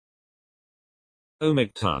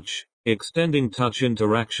Ohmic-Touch, extending touch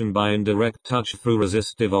interaction by indirect touch through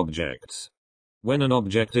resistive objects. When an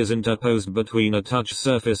object is interposed between a touch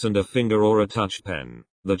surface and a finger or a touch pen,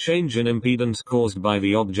 the change in impedance caused by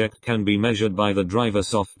the object can be measured by the driver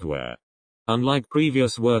software. Unlike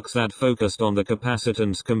previous works that focused on the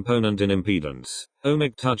capacitance component in impedance,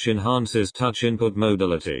 Ohmic-Touch enhances touch input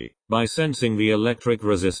modality by sensing the electric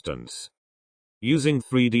resistance. Using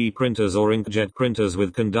 3D printers or inkjet printers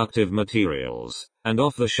with conductive materials, and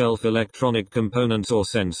off-the-shelf electronic components or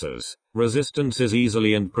sensors, resistance is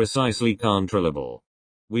easily and precisely controllable.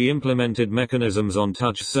 We implemented mechanisms on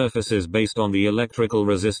touch surfaces based on the electrical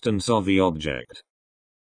resistance of the object.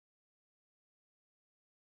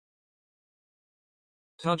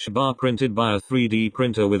 Touch bar printed by a 3D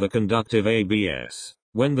printer with a conductive ABS.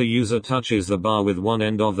 When the user touches the bar with one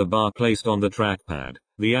end of the bar placed on the trackpad,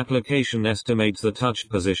 the application estimates the touch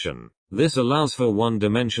position. This allows for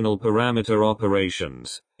one-dimensional parameter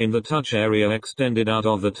operations in the touch area extended out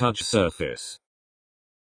of the touch surface.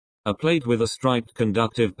 A plate with a striped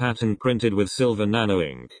conductive pattern printed with silver nano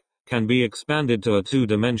ink can be expanded to a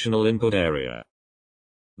two-dimensional input area.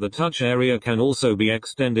 The touch area can also be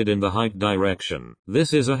extended in the height direction.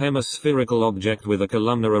 This is a hemispherical object with a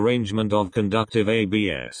columnar arrangement of conductive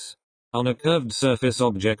ABS. On a curved surface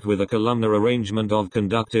object with a columnar arrangement of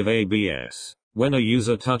conductive ABS, when a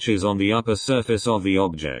user touches on the upper surface of the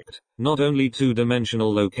object, not only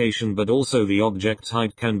two-dimensional location but also the object's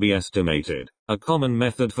height can be estimated. A common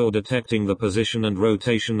method for detecting the position and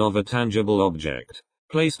rotation of a tangible object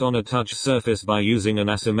placed on a touch surface by using an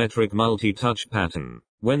asymmetric multi-touch pattern.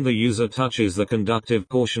 When the user touches the conductive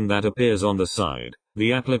portion that appears on the side,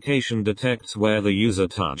 the application detects where the user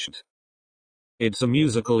touched. It's a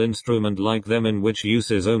musical instrument like them in which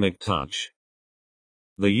use is Ohmic-Touch.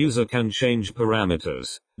 The user can change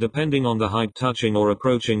parameters, depending on the height touching or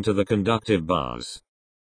approaching to the conductive bars.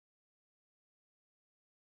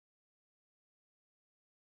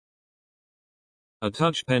 A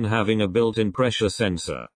touch pen having a built-in pressure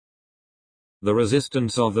sensor. The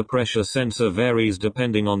resistance of the pressure sensor varies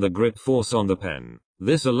depending on the grip force on the pen.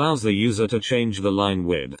 This allows the user to change the line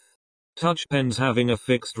width. Touch pens having a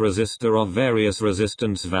fixed resistor of various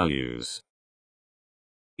resistance values.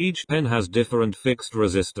 Each pen has different fixed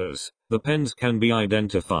resistors. The pens can be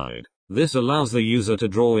identified. This allows the user to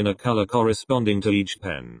draw in a color corresponding to each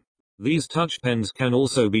pen. These touch pens can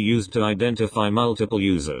also be used to identify multiple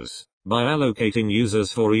users. By allocating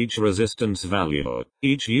users for each resistance value,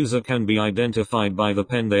 each user can be identified by the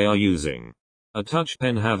pen they are using. A touch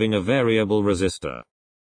pen having a variable resistor.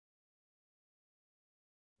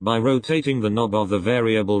 By rotating the knob of the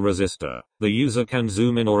variable resistor, the user can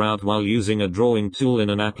zoom in or out while using a drawing tool in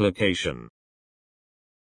an application.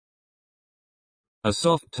 A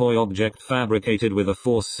soft toy object fabricated with a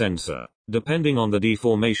force sensor. Depending on the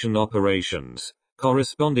deformation operations,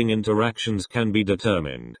 corresponding interactions can be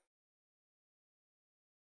determined.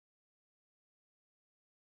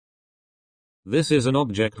 This is an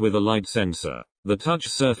object with a light sensor. The touch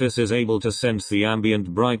surface is able to sense the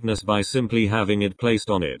ambient brightness by simply having it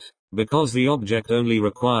placed on it. Because the object only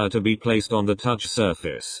require to be placed on the touch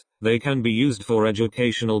surface, they can be used for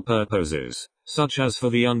educational purposes, such as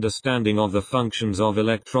for the understanding of the functions of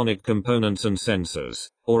electronic components and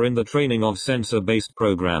sensors, or in the training of sensor-based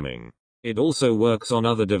programming. It also works on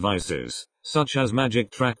other devices, such as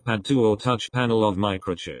Magic Trackpad 2 or touch panel of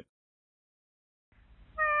microchip.